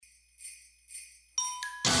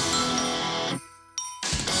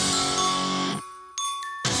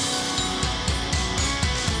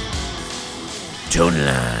Tone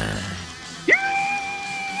line.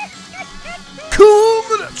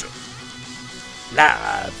 Coming at you.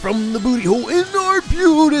 Live from the booty hole in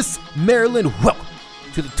Arbutus, Maryland. Welcome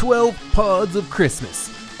to the 12 Pods of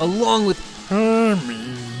Christmas, along with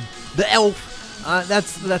Hermie, the elf.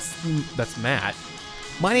 That's Matt.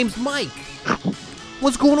 My name's Mike.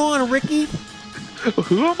 What's going on, Ricky?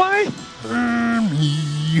 Who am I?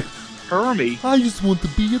 Hermie. Hermie. I just want to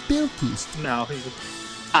be a dentist. No.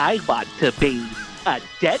 I want to be a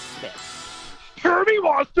dentist. Hermie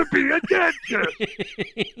wants to be a dentist.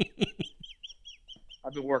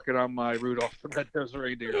 I've been working on my Rudolph the Red-Nosed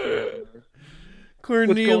Reindeer.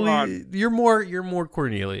 Cornelius, you're more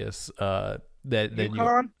Cornelius than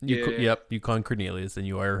Yukon? Yep, Yukon Cornelius than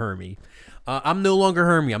you are Hermie. I'm no longer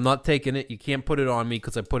Hermie. I'm not taking it. You can't put it on me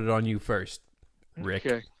because I put it on you first, Rick.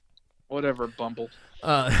 Okay. Whatever, Bumble.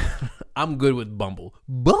 I'm good with Bumble.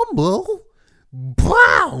 Bumble?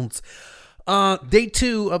 Bounce! Day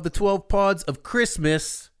 2 of the 12 Pods of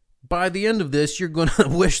Christmas. By the end of this, you're going to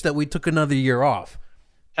wish that we took another year off.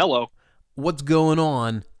 Hello. What's going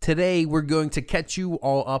on? Today, we're going to catch you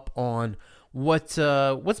all up on what's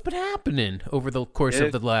been happening over the course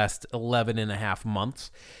of the last 11 and a half months.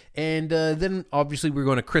 And then, obviously, we're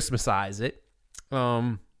going to Christmasize it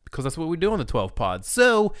because that's what we do on the 12 Pods.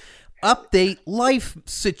 So, update life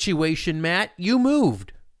situation, Matt. You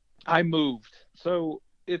moved. I moved. So,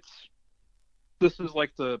 this is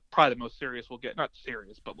like probably the most serious we'll get. Not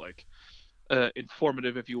serious, but like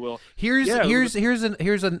informative, if you will. Here's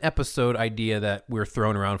an episode idea that we're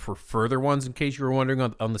throwing around for further ones, in case you were wondering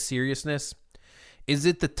on the seriousness. Is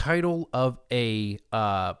it the title of a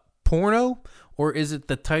porno, or is it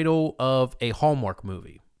the title of a Hallmark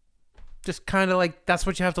movie? Just kind of like that's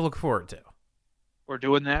what you have to look forward to. We're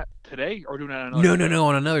doing that today, or doing that on another No,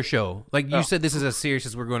 on another show. Like you said, this is as serious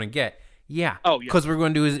as we're going to get. Yeah. Oh, yeah. Because we're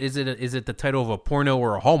going to do is it the title of a porno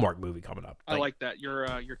or a Hallmark movie coming up? I like that.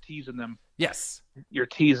 You're teasing them. Yes. You're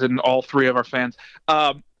teasing all three of our fans.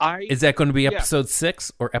 Is that going to be episode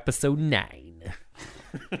 6 or episode 9?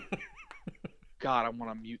 God, I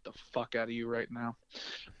want to mute the fuck out of you right now.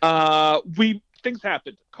 Things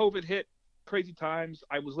happened. COVID hit. Crazy times.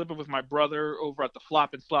 I was living with my brother over at the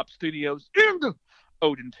Flop and Slop Studios in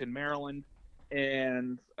Odenton, Maryland.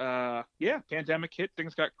 And pandemic hit.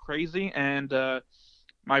 Things got crazy, and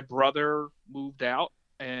my brother moved out,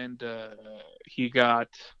 and he got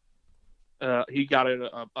a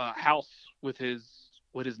house with his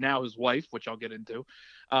wife, which I'll get into.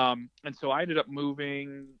 And so I ended up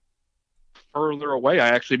moving further away. I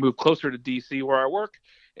actually moved closer to DC where I work,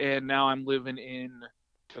 and now I'm living in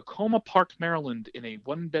Tacoma Park, Maryland, in a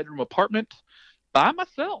 1-bedroom apartment by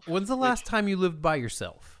myself. When's the last time you lived by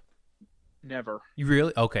yourself? Never. You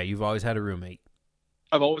really? Okay, you've always had a roommate.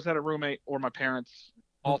 I've always had a roommate or my parents,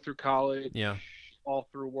 all through college. Yeah. All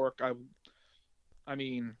through work. I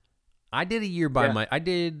did a year by I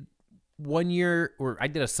did 1 year, or I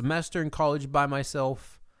did a semester in college by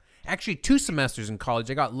myself. Actually, 2 semesters in college.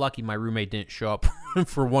 I got lucky. My roommate didn't show up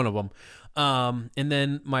for one of them. And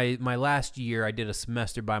then my last year, I did a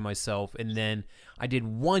semester by myself, and then I did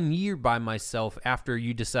 1 year by myself after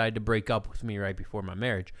you decided to break up with me right before my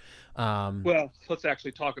marriage. Well, let's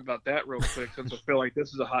actually talk about that real quick, since I feel like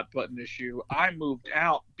this is a hot button issue. I moved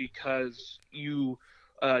out because you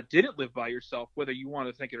didn't live by yourself, whether you want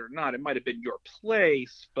to think it or not. It might have been your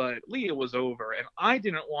place, but Leah was over, and I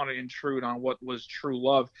didn't want to intrude on what was true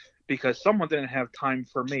love because someone didn't have time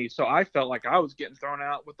for me. So I felt like I was getting thrown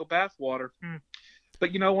out with the bathwater.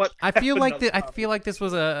 But you know what? I feel like this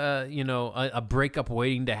was a breakup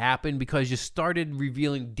waiting to happen because you started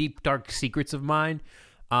revealing deep, dark secrets of mine.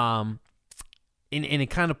 And it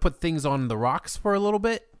kind of put things on the rocks for a little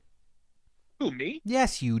bit. Who, me?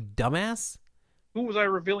 Yes, you dumbass. Who was I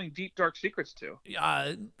revealing deep, dark secrets to?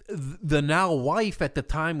 The now wife, at the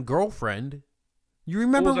time girlfriend. You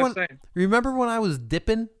remember Remember when I was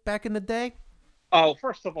dipping back in the day? Oh,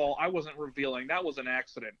 first of all, I wasn't revealing. That was an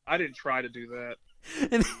accident. I didn't try to do that.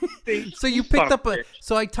 And so you picked up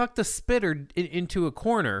so I tucked a spitter into a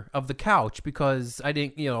corner of the couch because I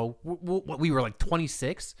didn't, we were like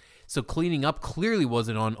 26, so cleaning up clearly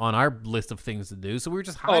wasn't on our list of things to do. So we were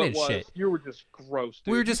just hiding shit. You were just gross,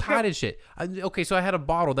 dude. We were just hiding shit. So I had a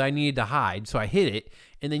bottle that I needed to hide, so I hid it,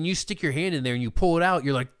 and then you stick your hand in there and you pull it out.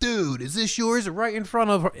 You're like, dude, is this yours? Right in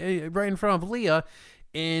front of Leah.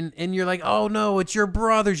 And you're like, oh no, it's your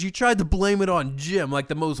brother's. You tried to blame it on Jim, like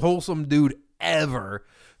the most wholesome dude ever,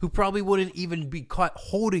 who probably wouldn't even be caught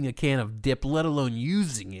holding a can of dip, let alone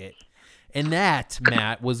using it. And that,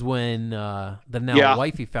 Matt, was when the now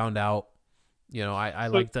wifey found out. I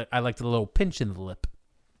liked a little pinch in the lip.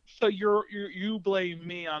 So you blame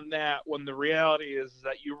me on that when the reality is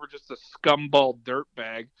that you were just a scumball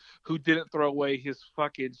dirtbag who didn't throw away his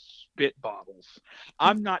fucking spit bottles.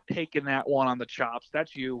 I'm not taking that one on the chops.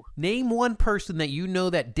 That's you. Name one person that you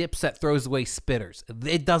know that dips that throws away spitters.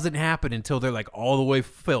 It doesn't happen until they're like all the way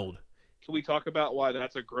filled. Can we talk about why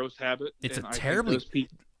that's a gross habit? It's and a I think terribly. those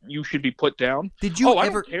people, you should be put down. Did you I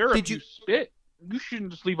ever? don't care if you spit. You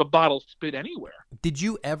shouldn't just leave a bottle of spit anywhere.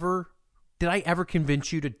 Did I ever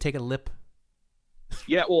convince you to take a lip?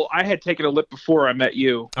 Yeah, well, I had taken a lip before I met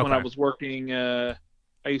you when Okay. I was working.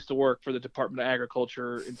 I used to work for the Department of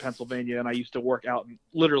Agriculture in Pennsylvania, and I used to work out in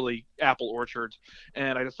literally apple orchards.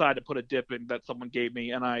 And I decided to put a dip in that someone gave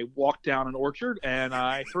me, and I walked down an orchard and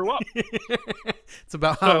I threw up. It's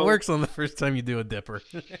about how it works on the first time you do a dipper.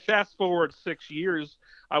 Fast forward 6 years,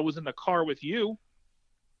 I was in the car with you,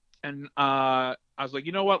 and I was like,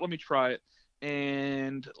 you know what? Let me try it.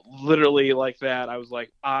 And literally like that, I was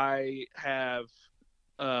like, I have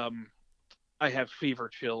fever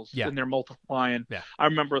chills, and they're multiplying. Yeah. I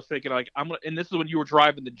remember thinking like, and this is when you were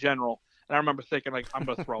driving the General, and I remember thinking like, I'm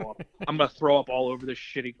gonna throw up. I'm gonna throw up all over this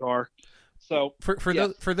shitty car. So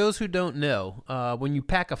for those who don't know, when you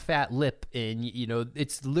pack a fat lip in,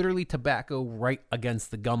 it's literally tobacco right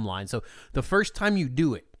against the gum line. So the first time you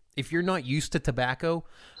do it, if you're not used to tobacco,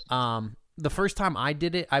 the first time I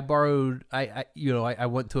did it, I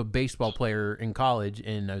went to a baseball player in college,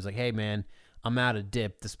 and I was like, hey man, I'm out of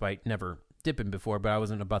dip, despite never dipping before, but I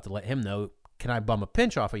wasn't about to let him know, can I bum a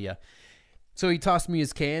pinch off of you? So he tossed me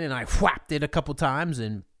his can, and I whapped it a couple times,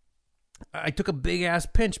 and I took a big ass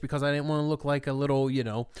pinch because I didn't want to look like a little,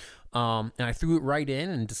 and I threw it right in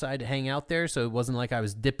and decided to hang out there, so it wasn't like I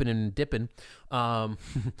was dipping and dipping.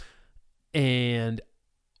 And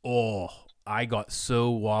I got so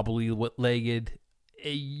wobbly legged.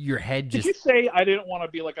 Your head just. Did you say I didn't want to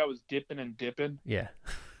be like I was dipping and dipping? Yeah.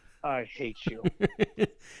 I hate you.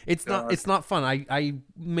 It's not fun. I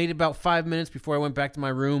made it about 5 minutes before I went back to my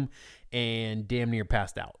room and damn near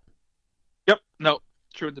passed out. Yep. No.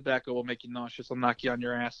 Chewing tobacco will make you nauseous. I'll knock you on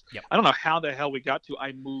your ass. Yep. I don't know how the hell we got to.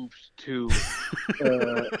 I moved to.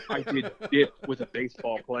 I did dip with a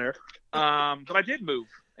baseball player, but I did move,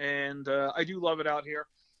 and I do love it out here.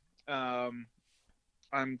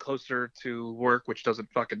 I'm closer to work, which doesn't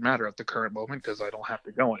fucking matter at the current moment because I don't have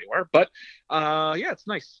to go anywhere. But yeah, it's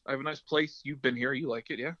nice. I have a nice place. You've been here. You like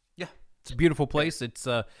it, yeah? Yeah, it's a beautiful place. It's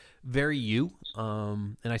very you,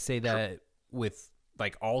 and I say that with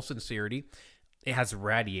like all sincerity. It has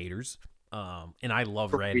radiators, and I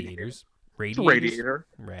love radiators. Radiator,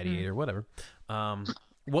 whatever.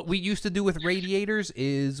 What we used to do with radiators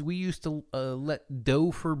is we used to let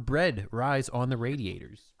dough for bread rise on the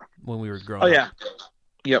radiators when we were growing up. Oh, yeah.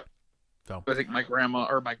 Yep. So I think my grandma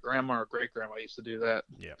or great grandma used to do that.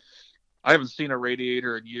 Yeah. I haven't seen a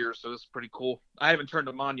radiator in years, so this is pretty cool. I haven't turned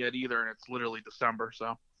them on yet either, and it's literally December,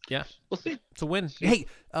 so yeah, we'll see. It's a win. Hey,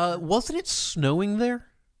 wasn't it snowing there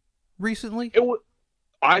recently?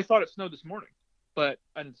 I thought it snowed this morning, but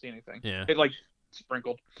I didn't see anything. Yeah. It like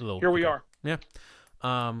sprinkled. Here we are. Yeah.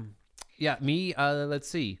 Yeah, me, let's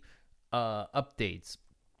see. Updates.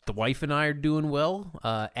 The wife and I are doing well.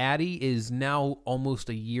 Addie is now almost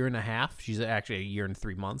a year and a half. She's actually a year and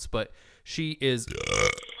 3 months, but she is.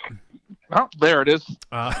 Oh, there it is.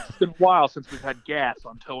 It's been a while since we've had gas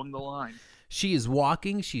on towing the line. She is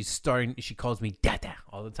walking. She calls me Dada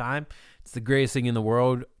all the time. It's the greatest thing in the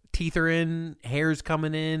world. Teeth are in, hair's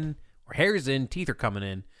coming in, or hair's in, teeth are coming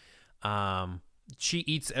in. She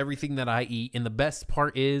eats everything that I eat, and the best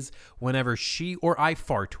part is whenever she or I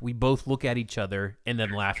fart, we both look at each other and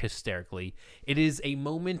then laugh hysterically. It is a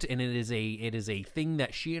moment, and it is a thing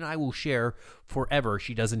that she and I will share forever.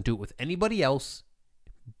 She doesn't do it with anybody else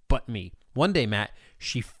but me. One day, Matt,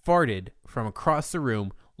 she farted from across the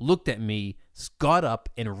room, looked at me, got up,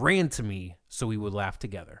 and ran to me so we would laugh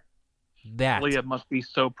together. That Leah must be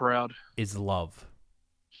so proud. is love.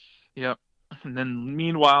 Yep. And then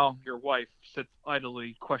meanwhile, your wife sits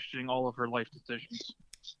idly questioning all of her life decisions.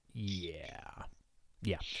 Yeah.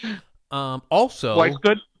 Yeah. Also, Wife's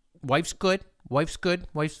good? Wife's good. Wife's good.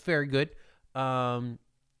 Wife's very good.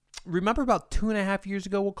 Remember about 2.5 years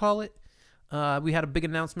ago, we'll call it, we had a big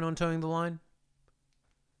announcement on Towing the Line?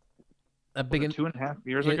 Was it 2.5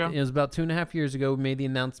 years ago? It was about 2.5 years ago. We made the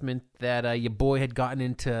announcement that your boy had gotten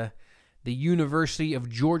into the University of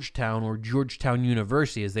Georgetown, or Georgetown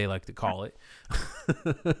University, as they like to call it.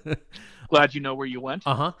 Glad you know where you went.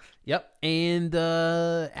 Uh-huh. Yep. And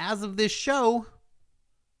as of this show,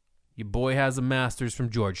 your boy has a master's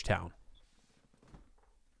from Georgetown.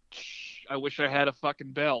 I wish I had a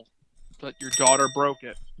fucking bell, but your daughter broke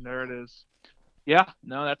it. There it is. Yeah,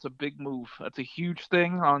 no, that's a big move. That's a huge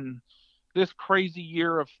thing on this crazy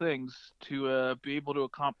year of things to be able to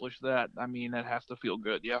accomplish that. I mean, that has to feel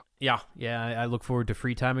good. Yeah. Yeah, yeah. I look forward to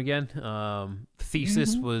free time again.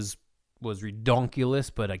 Thesis Hmm. was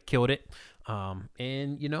redonkulous, but I killed it.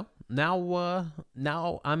 And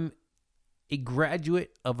now I'm a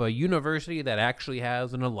graduate of a university that actually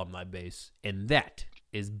has an alumni base, and that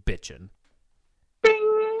is bitchin'.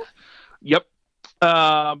 Bing. Yep.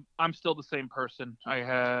 I'm still the same person. I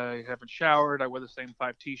haven't showered. I wear the same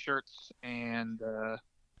 5 T-shirts, and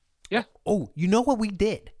yeah. Oh, you know what we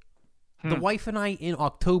did? The Hmm. wife and I in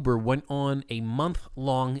October went on a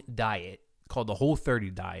month-long diet called the Whole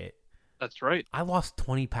 30 diet. That's right. I lost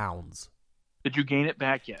 20 pounds. Did you gain it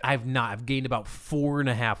back yet? I've not. I've gained about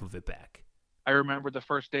 4.5 of it back. I remember the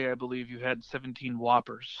first day. I believe you had 17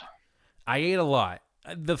 Whoppers. I ate a lot.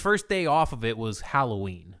 The first day off of it was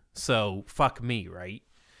Halloween, so fuck me, right?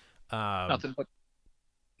 Nothing but.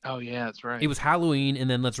 Oh yeah, that's right. It was Halloween, and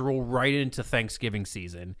then let's roll right into Thanksgiving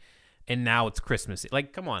season, and now it's Christmas.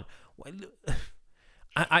 Like, come on, What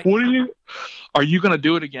are you? Are you gonna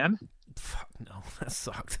do it again? fuck no, that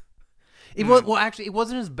sucked. It was well, actually, it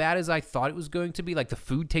wasn't as bad as I thought it was going to be. Like the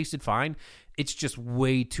food tasted fine. It's just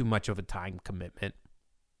way too much of a time commitment.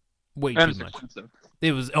 Way And too it's much. expensive.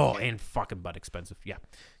 It was and fucking butt expensive. Yeah,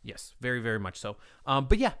 yes, very very much so.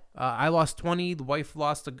 But yeah, I lost 20. The wife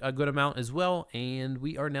lost a good amount as well, and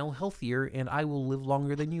we are now healthier. And I will live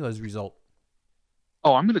longer than you as a result.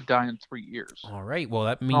 Oh, I'm gonna die in 3 years. All right. Well,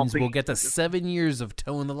 that I don't means think we'll you get to can just- 7 years of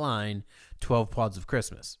toeing the line. 12 pods of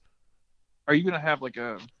Christmas. Are you gonna have like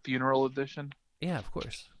a funeral edition? Yeah, of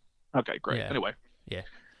course. Okay, great. Yeah. Anyway, Yeah.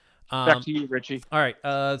 back to you, Richie. All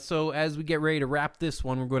right. So as we get ready to wrap this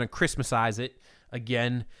one, we're going to Christmasize it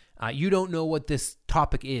again. You don't know what this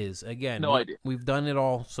topic is. Again, No idea. We've done it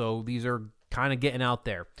all, so these are kind of getting out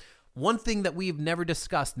there. One thing that we've never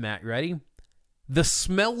discussed, Matt, ready? The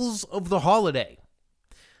smells of the holiday.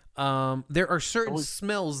 There are certain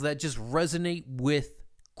smells that just resonate with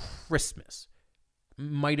Christmas.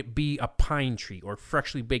 Might it be a pine tree or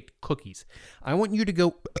freshly baked cookies? I want you to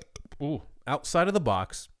go outside of the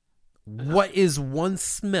box. What is one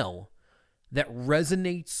smell that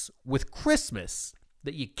resonates with Christmas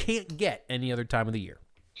that you can't get any other time of the year?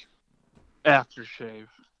 Aftershave.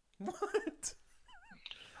 What?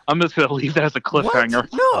 I'm just gonna leave that as a cliffhanger.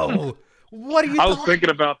 No. What are you I was talking? thinking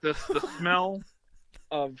about this. The smell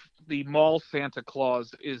of the mall Santa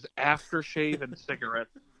Claus is aftershave and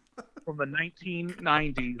cigarettes from the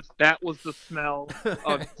 1990s. That was the smell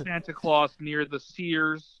of Santa Claus near the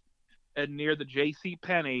Sears and near the J.C.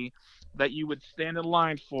 Penney that you would stand in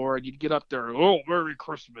line for, and you'd get up there. Oh, Merry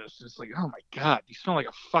Christmas! It's like, oh my God, you smell like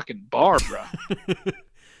a fucking bar, bro.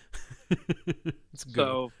 It's good.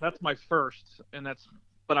 So that's my first, and that's.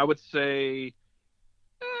 But I would say,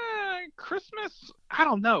 Christmas. I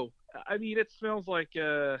don't know. I mean, it smells like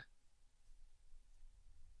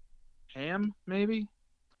ham, maybe.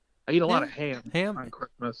 I eat a lot of ham on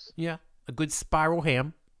Christmas. Yeah, a good spiral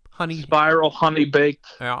ham, honey. Spiral honey baked.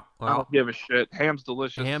 Yeah, I don't give a shit. Ham's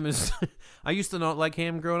delicious. ham is. I used to not like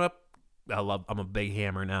ham growing up. I'm a big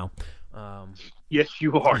hammer now. Yes,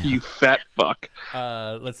 you are, you fat fuck.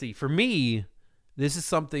 Let's see. For me, this is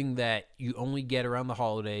something that you only get around the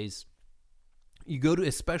holidays. You go to,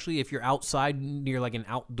 especially if you're outside near like an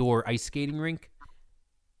outdoor ice skating rink.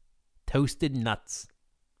 Toasted nuts.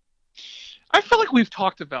 I feel like we've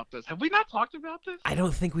talked about this. Have we not talked about this? I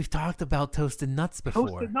don't think we've talked about toasted nuts before.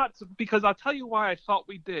 Toasted nuts, because I'll tell you why I thought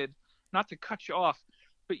we did. Not to cut you off,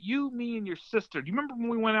 but you, me, and your sister. Do you remember when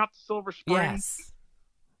we went out to Silver Spring? Yes.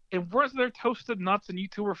 And was there toasted nuts and you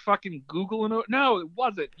two were fucking Googling it? No, it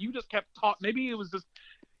wasn't. You just kept talking. Maybe it was just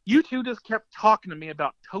you two just kept talking to me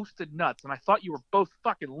about toasted nuts, and I thought you were both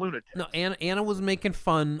fucking lunatics. No, Anna was making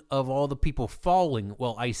fun of all the people falling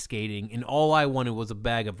while ice skating, and all I wanted was a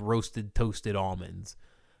bag of roasted toasted almonds.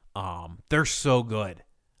 They're so good.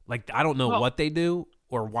 Like, I don't know what they do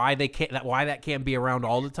or why that can't be around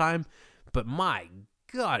all the time, but my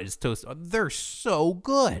God, is toast. They're so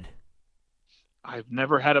good. I've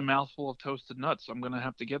never had a mouthful of toasted nuts. So I'm gonna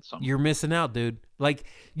have to get some. You're missing out, dude. Like,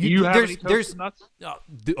 Do you have any toasted nuts?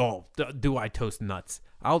 Do I toast nuts?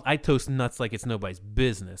 I toast nuts like it's nobody's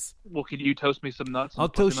business. Well, can you toast me some nuts? I'll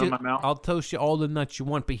toast you. In my mouth? I'll toast you all the nuts you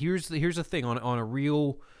want. But here's the thing on a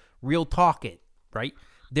real talk it right.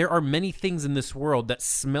 There are many things in this world that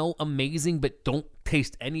smell amazing but don't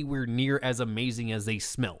taste anywhere near as amazing as they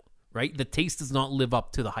smell. Right? The taste does not live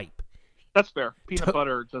up to the hype. That's fair. Peanut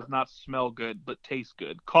butter does not smell good, but tastes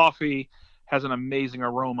good. Coffee has an amazing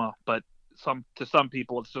aroma, but to some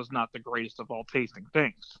people, it's just not the greatest of all tasting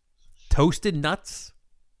things. Toasted nuts?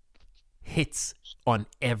 hits on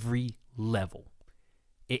every level.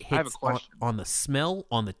 It I have a hits question. on the smell,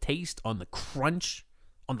 on the taste, on the crunch,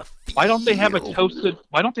 on the feel. Why don't they have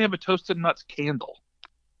a toasted nuts candle?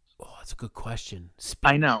 Oh, that's a good question.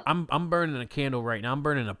 I know. I'm burning a candle right now. I'm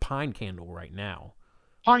burning a pine candle right now.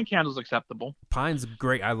 Pine candle's acceptable. Pine's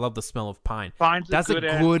great. I love the smell of pine. Pine's That's a good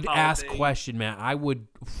ass holiday. question, man. I would.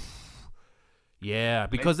 Yeah,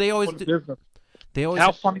 because they always do. They always.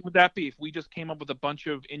 How funny would that be if we just came up with a bunch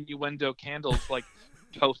of innuendo candles like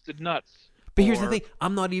toasted nuts? But here's the thing: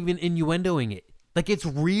 I'm not even innuendoing it. Like, it's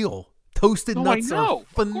real. Toasted nuts are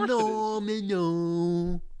phenomenal.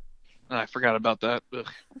 I forgot about that.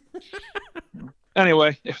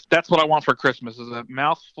 Anyway, if that's what I want for Christmas, is a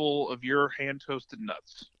mouthful of your hand toasted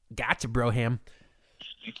nuts. Gotcha, bro ham.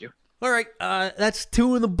 Thank you. All right, that's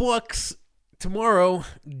 2 in the books. Tomorrow,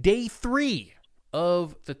 day 3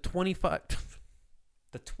 of the 12 months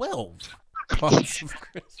of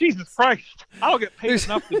Christmas. Jesus Christ. I don't get paid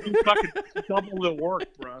enough to do fucking double the work,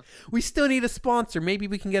 bro. We still need a sponsor. Maybe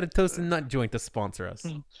we can get a toasted nut joint to sponsor us.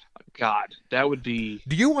 God, that would be...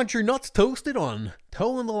 Do you want your nuts toasted on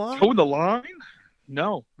Toe the Line? Toe the Line?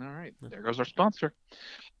 No. All right. There goes our sponsor.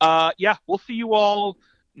 Yeah, we'll see you all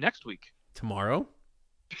next week. Tomorrow?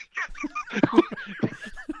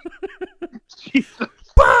 Jesus.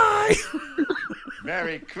 Bye!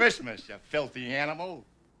 Merry Christmas, you filthy animal.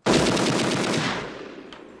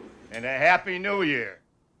 And a Happy New Year.